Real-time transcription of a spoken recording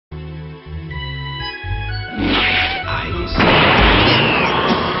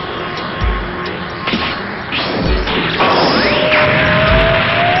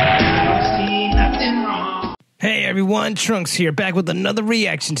Hey everyone, Trunks here, back with another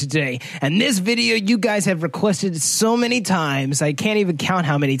reaction today. And this video you guys have requested so many times, I can't even count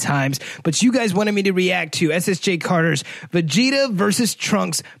how many times, but you guys wanted me to react to SSJ Carter's Vegeta vs.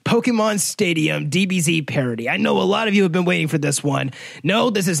 Trunks Pokemon Stadium DBZ parody. I know a lot of you have been waiting for this one. No,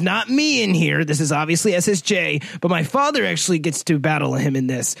 this is not me in here, this is obviously SSJ, but my father actually gets to battle him in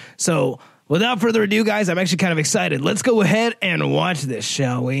this. So, without further ado guys, I'm actually kind of excited. Let's go ahead and watch this,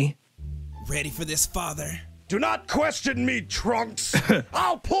 shall we? Ready for this, father? Do not question me, Trunks.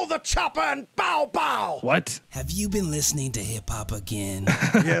 I'll pull the chopper and bow bow. What? Have you been listening to hip-hop again?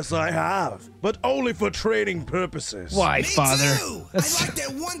 Yes, I have, but only for training purposes. Why, Me father? too! I like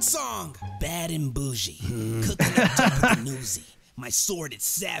that one song. Bad and bougie. Cooking up dope with the newsy. My sword is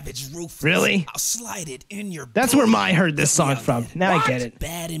savage, ruthless. Really? I'll slide it in your That's where I heard this song from. Now I get it.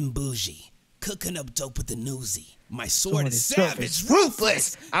 Bad and bougie. Cooking up dope with the newsy. My sword is savage, savage,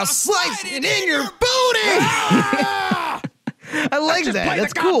 ruthless. I'll slice it in your booty. I like that.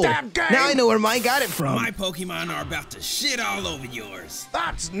 That's cool. Now I know where mine got it from. My Pokemon are about to shit all over yours.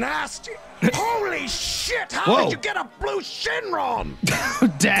 That's nasty. Holy shit, how did you get a blue Shinron?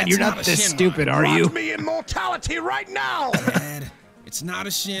 Dad, you're not this stupid, are you? Grant me immortality right now. Dad, it's not a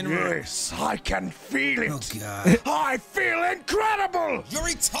Shinron. Yes, I can feel it. Oh, God. I feel incredible. You're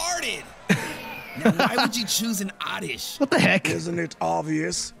retarded. Now, why would you choose an Oddish? What the heck? Isn't it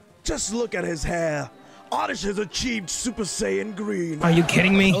obvious? Just look at his hair. Oddish has achieved Super Saiyan Green. Are you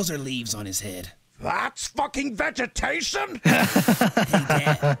kidding me? Those are leaves on his head. That's fucking vegetation? Hey,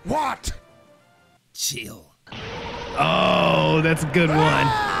 Dad, What? chill. Oh, that's a good one.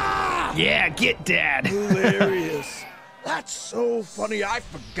 Yeah, get Dad. Hilarious. That's so funny, I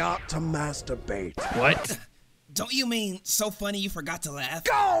forgot to masturbate. What? Don't you mean so funny you forgot to laugh?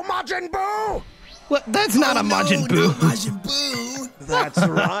 Go, Majin Buu! What? That's not a Majin Buu. No, Majin Buu. That's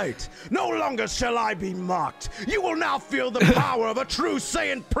right. No longer shall I be mocked. You will now feel the power of a true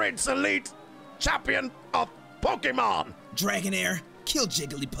Saiyan Prince Elite champion of Pokemon. Dragonair, kill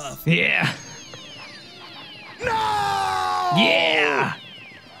Jigglypuff. Yeah. No! Yeah.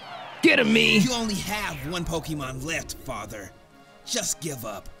 Get him, me. You only have one Pokemon left, father. Just give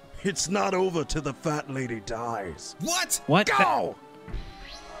up. It's not over till the fat lady dies. What? What? Go!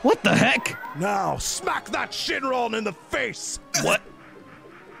 What the heck? Now, smack that Shinron in the face! What?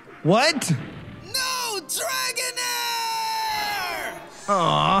 What? No, Dragonair!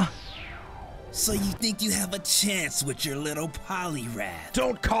 Aw. So you think you have a chance with your little Poliwrath?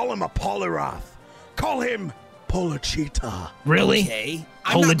 Don't call him a Poliwrath. Call him Polachita. Really? Okay,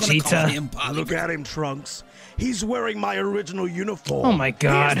 I'm not gonna call him Poliwrath. Look at him, Trunks. He's wearing my original uniform. Oh my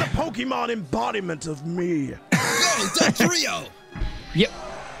God. He's the Pokemon embodiment of me. Go, the trio! Yep.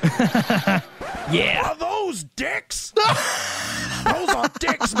 Yeah. Are those dicks? Those are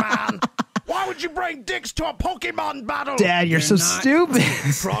dicks, man. Why would you bring dicks to a Pokemon battle? Dad, you're so stupid.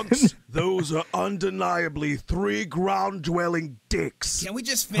 Trunks, those are undeniably 3 ground-dwelling dicks. Can we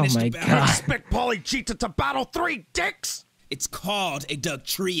just finish my the battle? God. Expect Polycheetah to battle 3 dicks? It's called a duck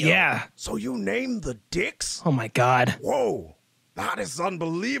trio. Yeah. So you named the dicks? Oh my God. Whoa, that is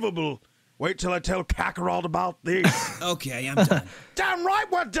unbelievable. Wait till I tell Kakarot about this. Okay, I'm done. Damn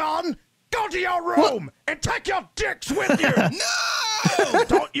right we're done. Go to your room and take your dicks with you. No!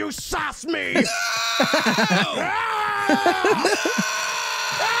 Don't you sass me. This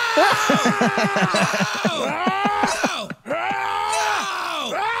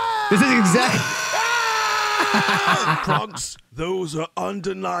is exactly. Trunks, those are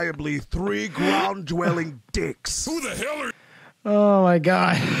undeniably 3 ground-dwelling dicks. Who the hell are Oh my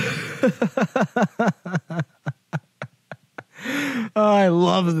God. Oh, I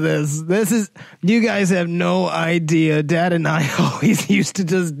love this. You guys have no idea. Dad and I always used to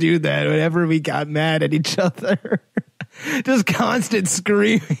just do that whenever we got mad at each other. Just constant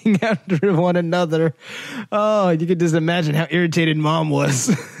screaming after one another. Oh, you could just imagine how irritated Mom was.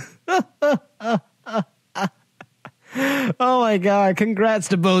 Oh my God, congrats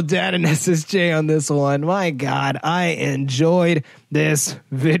to both Dad and SSJ on this one. My God, I enjoyed this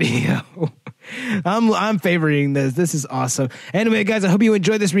video. I'm favoriting this. This is awesome. Anyway, guys, I hope you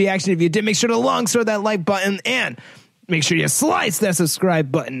enjoyed this reaction. If you did, make sure to long throw that like button and make sure you slice that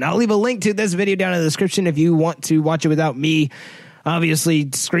subscribe button. I'll leave a link to this video down in the description if you want to watch it without me, obviously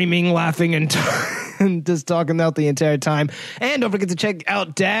screaming, laughing, and just talking out the entire time. And don't forget to check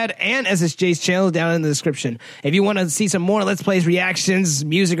out Dad and SSJ's channel down in the description. If you want to see some more Let's Plays, reactions,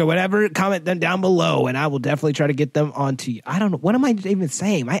 music, or whatever, comment them down below, and I will definitely try to get them onto you. I don't know. What am I even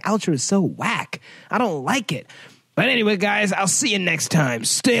saying? My outro is so whack. I don't like it. But anyway, guys, I'll see you next time.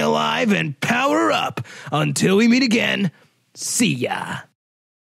 Stay alive and power up. Until we meet again, see ya.